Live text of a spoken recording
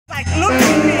like, look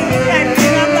at me.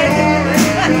 And I'm like,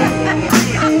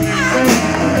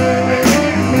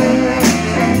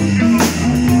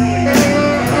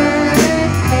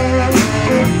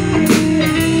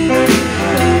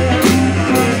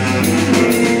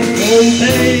 oh,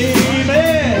 baby,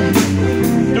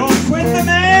 don't quit the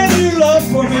man you love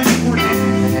for me.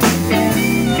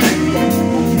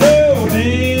 No,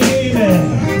 baby,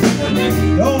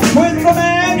 don't quit the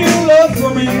man you love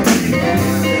for me.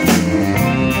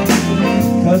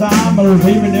 'Cause I'm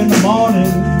leaving in the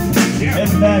morning,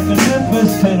 heading back to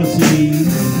Memphis, Tennessee.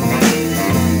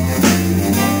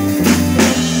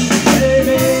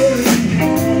 Baby,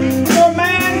 your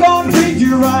man gonna treat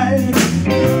you right.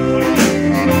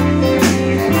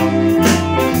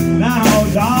 Now,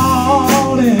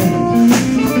 darling,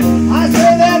 I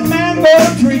say that man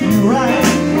gonna treat you right.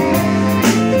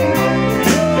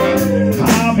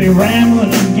 I'll be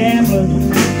rambling and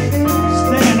gambling,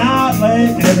 staying out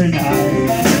late every night.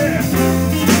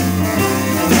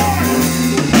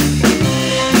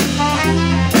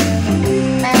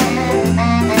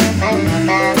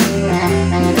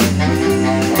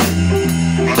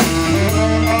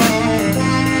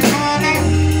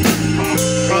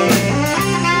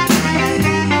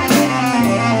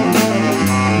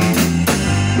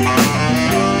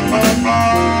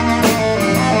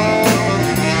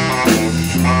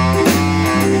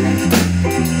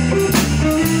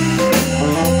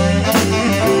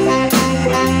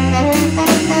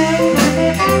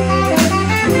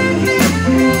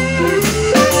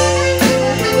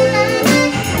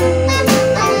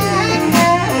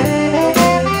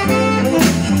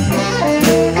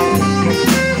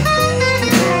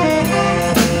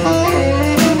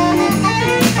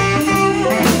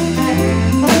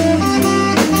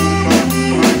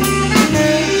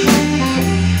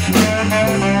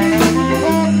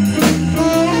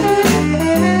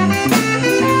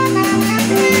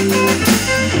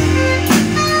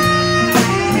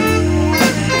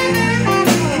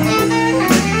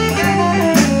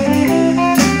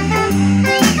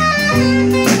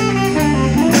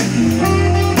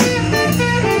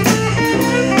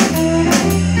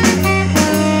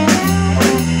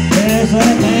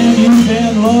 That man you've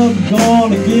been loved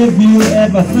gonna give you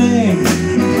everything.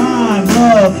 Time,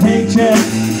 love, paycheck,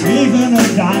 even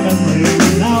a diamond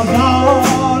ring. Now,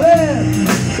 dog.